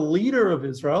seen, a leader of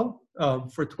Israel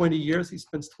for 20 years. He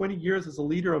spends 20 years as a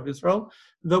leader of Israel,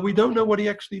 though we don't know what he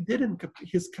actually did in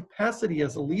his capacity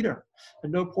as a leader. At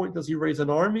no point does he raise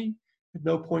an army. At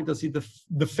no point does he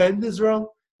defend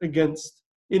Israel against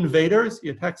invaders. He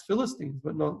attacks Philistines,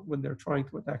 but not when they're trying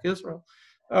to attack Israel.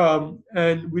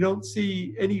 And we don't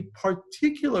see any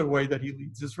particular way that he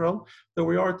leads Israel, though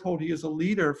we are told he is a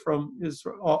leader from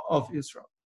Israel, of Israel.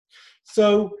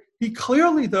 So he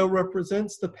clearly, though,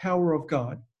 represents the power of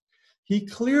God. He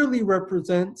clearly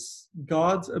represents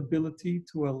God's ability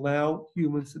to allow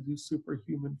humans to do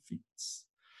superhuman feats.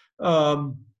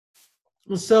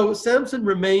 So Samson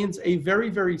remains a very,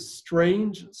 very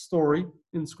strange story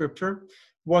in Scripture,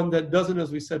 one that doesn't,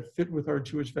 as we said, fit with our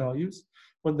Jewish values,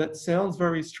 one that sounds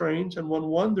very strange, and one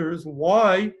wonders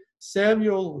why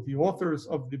Samuel, the authors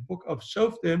of the book of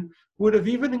Shoftim, would have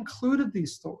even included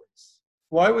these stories.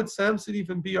 Why would Samson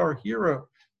even be our hero?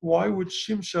 Why would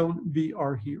Shimshon be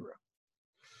our hero?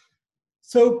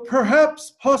 So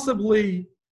perhaps, possibly,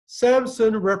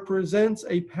 Samson represents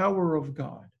a power of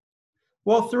God.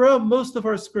 While throughout most of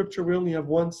our Scripture we only have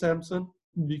one Samson,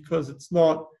 because it's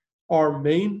not our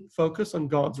main focus on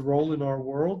God's role in our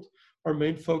world. Our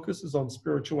main focus is on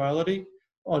spirituality,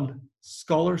 on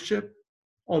scholarship,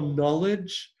 on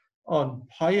knowledge, on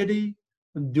piety,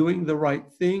 on doing the right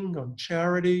thing, on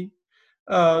charity.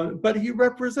 But he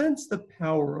represents the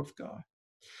power of God.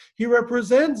 He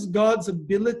represents God's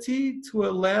ability to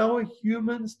allow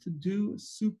humans to do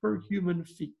superhuman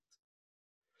feat.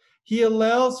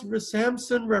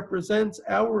 Samson represents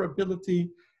our ability,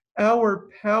 our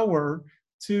power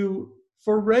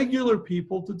for regular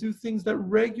people to do things that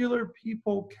regular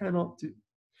people cannot do.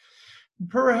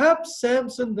 Perhaps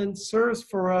Samson then serves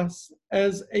for us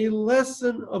as a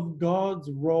lesson of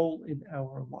God's role in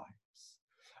our lives.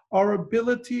 Our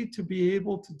ability to be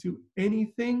able to do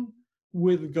anything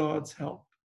with God's help.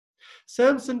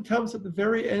 Samson comes at the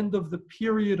very end of the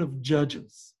period of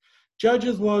Judges.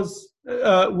 Judges was,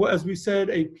 as we said,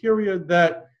 a period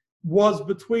that was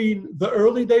between the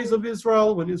early days of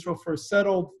Israel, when Israel first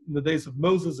settled, in the days of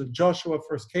Moses and Joshua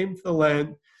first came to the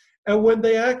land, and when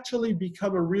they actually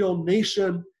become a real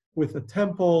nation with a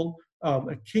temple,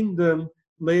 a kingdom,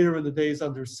 later in the days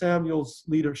under Samuel's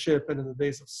leadership, and in the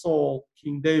days of Saul,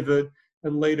 King David,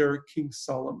 and later King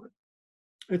Solomon.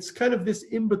 It's kind of this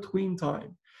in-between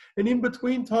time. An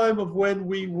in-between time of when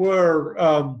we were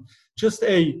just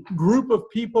a group of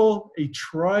people, a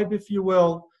tribe, if you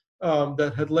will,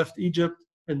 that had left Egypt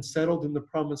and settled in the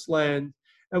Promised Land,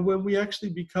 and when we actually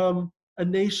become a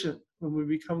nation, when we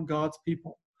become God's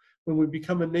people, when we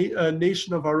become a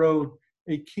nation of our own,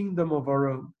 a kingdom of our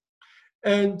own.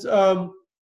 And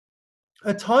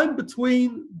a time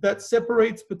that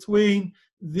separates between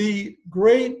the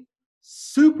great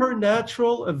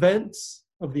supernatural events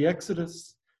of the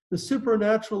Exodus, the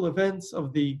supernatural events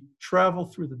of the travel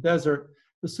through the desert,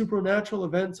 the supernatural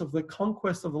events of the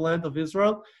conquest of the land of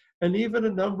Israel, and even a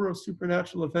number of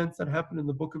supernatural events that happen in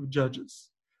the book of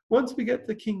Judges. Once we get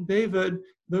to King David,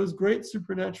 those great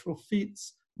supernatural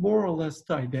feats more or less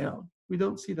die down. We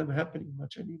don't see them happening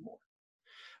much anymore.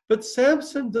 But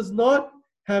Samson does not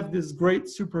have this great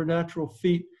supernatural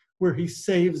feat where he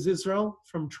saves Israel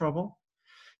from trouble.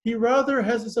 He rather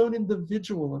has his own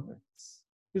individual events,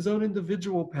 his own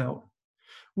individual power,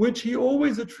 which he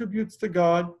always attributes to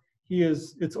God.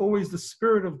 It's always the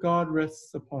Spirit of God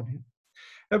rests upon him.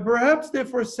 And perhaps,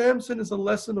 therefore, Samson is a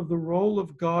lesson of the role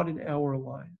of God in our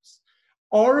lives.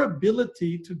 Our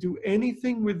ability to do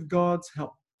anything with God's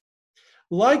help.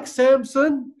 Like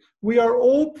Samson, We are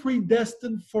all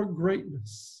predestined for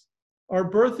greatness. Our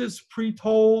birth is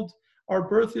pre-told. Our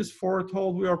birth is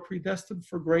foretold. We are predestined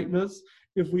for greatness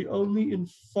if we only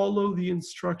follow the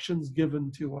instructions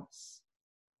given to us.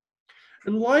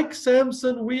 And like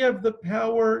Samson, we have the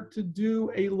power to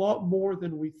do a lot more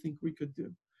than we think we could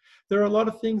do. There are a lot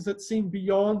of things that seem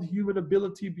beyond human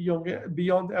ability,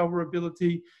 beyond our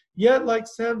ability. Yet, like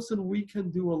Samson, we can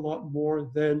do a lot more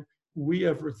than we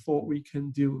ever thought we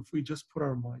can do if we just put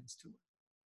our minds to it.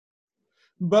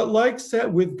 But like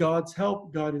said, with God's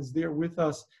help, God is there with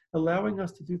us, allowing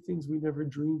us to do things we never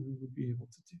dreamed we would be able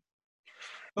to do.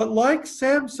 But like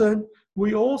Samson,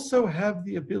 we also have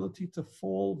the ability to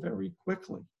fall very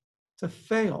quickly, to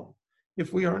fail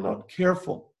if we are not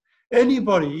careful.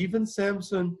 Anybody, even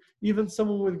Samson, even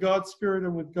someone with God's Spirit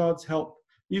and with God's help,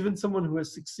 even someone who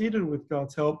has succeeded with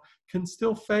God's help, can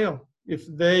still fail if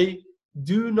they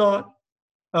do not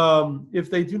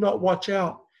watch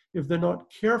out, if they're not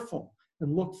careful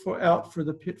and look out for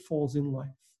the pitfalls in life.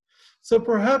 So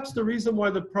perhaps the reason why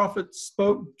the prophet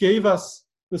gave us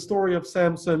the story of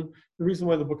Samson, the reason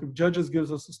why the book of Judges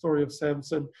gives us the story of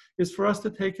Samson, is for us to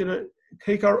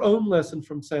take our own lesson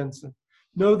from Samson.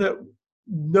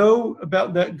 Know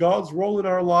about that God's role in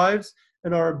our lives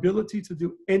and our ability to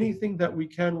do anything that we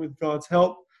can with God's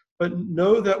help, but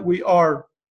know that we are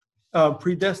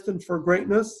predestined for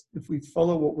greatness if we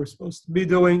follow what we're supposed to be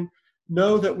doing.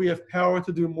 Know that we have power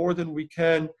to do more than we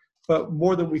can, but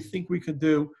more than we think we could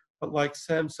do. But like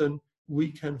Samson,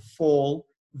 we can fall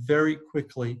very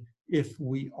quickly if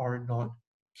we are not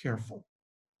careful.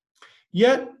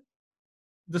 Yet,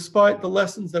 despite the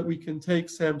lessons that we can take,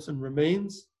 Samson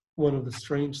remains one of the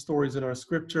strange stories in our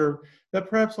scripture that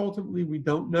perhaps ultimately we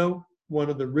don't know, one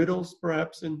of the riddles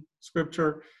perhaps in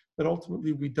scripture that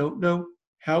ultimately we don't know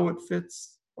how it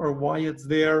fits or why it's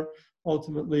there.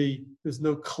 Ultimately, there's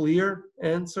no clear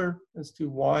answer as to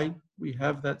why we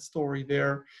have that story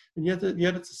there. And yet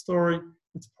it's a story,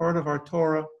 it's part of our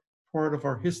Torah, part of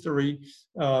our history,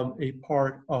 a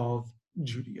part of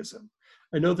Judaism.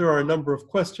 I know there are a number of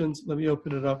questions. Let me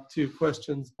open it up to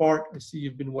questions. Bart, I see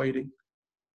you've been waiting.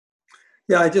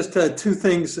 Yeah, I just had two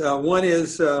things. One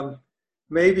is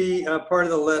maybe part of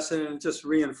the lesson, and just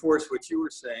reinforce what you were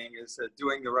saying, is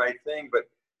doing the right thing,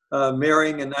 but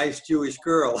marrying a nice Jewish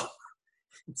girl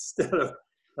instead of...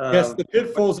 yes, the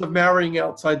pitfalls of marrying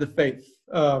outside the faith.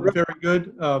 Very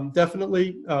good.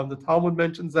 Definitely. The Talmud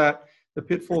mentions that, the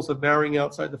pitfalls of marrying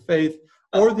outside the faith,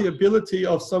 or the ability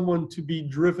of someone to be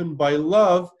driven by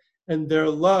love and their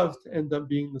love to end up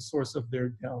being the source of their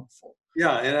downfall.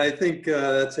 Yeah, and I think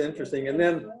that's interesting. And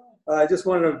then I just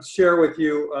wanted to share with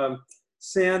you,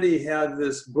 Sandy had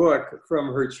this book from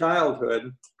her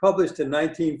childhood, published in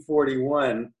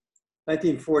 1941,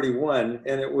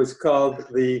 and it was called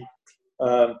the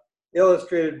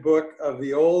Illustrated Book of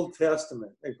the Old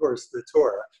Testament, of course, the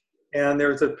Torah. And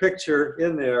there's a picture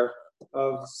in there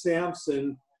of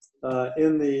Samson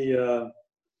in the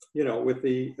with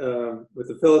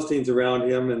the Philistines around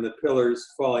him and the pillars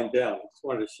falling down. I just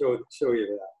wanted to show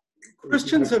you that.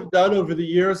 Christians have done over the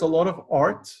years a lot of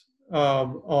art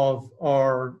of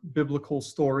our biblical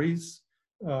stories,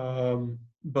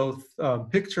 both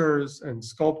pictures and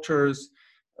sculptures.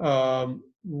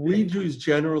 We Jews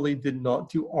generally did not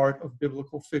do art of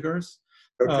biblical figures,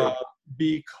 okay,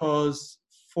 because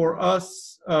for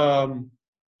us,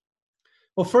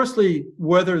 well, firstly,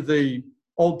 whether the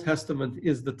Old Testament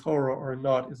is the Torah or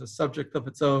not is a subject of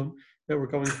its own that we're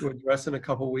going to address in a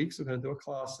couple of weeks. We're going to do a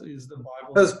class, is the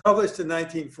Bible. It was published in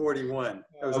 1941.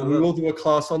 We will do a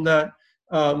class on that.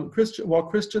 While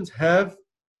Christians have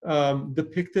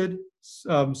depicted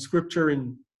scripture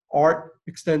in art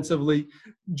extensively,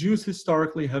 Jews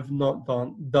historically have not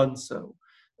done so.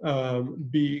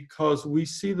 Because we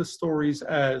see the stories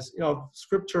as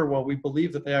scripture, while we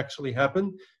believe that they actually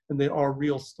happened and they are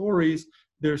real stories,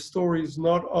 they're stories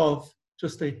not of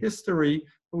just a history,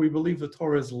 but we believe the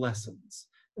Torah is lessons.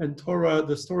 And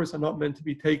the stories are not meant to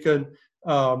be taken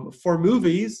for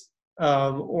movies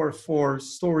or for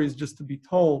stories just to be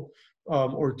told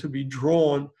or to be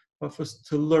drawn, but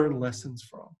to learn lessons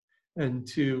from. And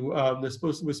we're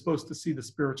supposed to see the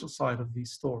spiritual side of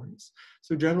these stories.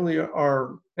 So generally,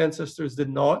 our ancestors did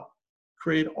not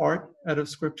create art out of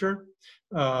scripture.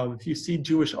 If you see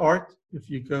Jewish art, if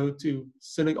you go to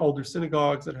older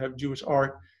synagogues that have Jewish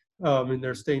art in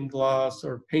their stained glass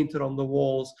or painted on the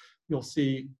walls, you'll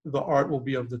see the art will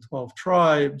be of the 12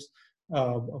 tribes,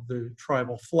 of the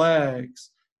tribal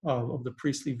flags, of the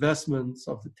priestly vestments,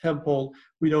 of the temple.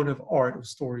 We don't have art of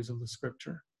stories of the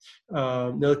scripture.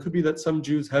 Now, it could be that some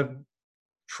Jews have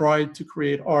tried to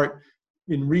create art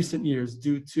in recent years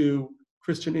due to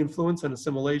Christian influence and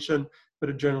assimilation, but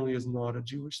it generally is not a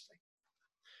Jewish thing.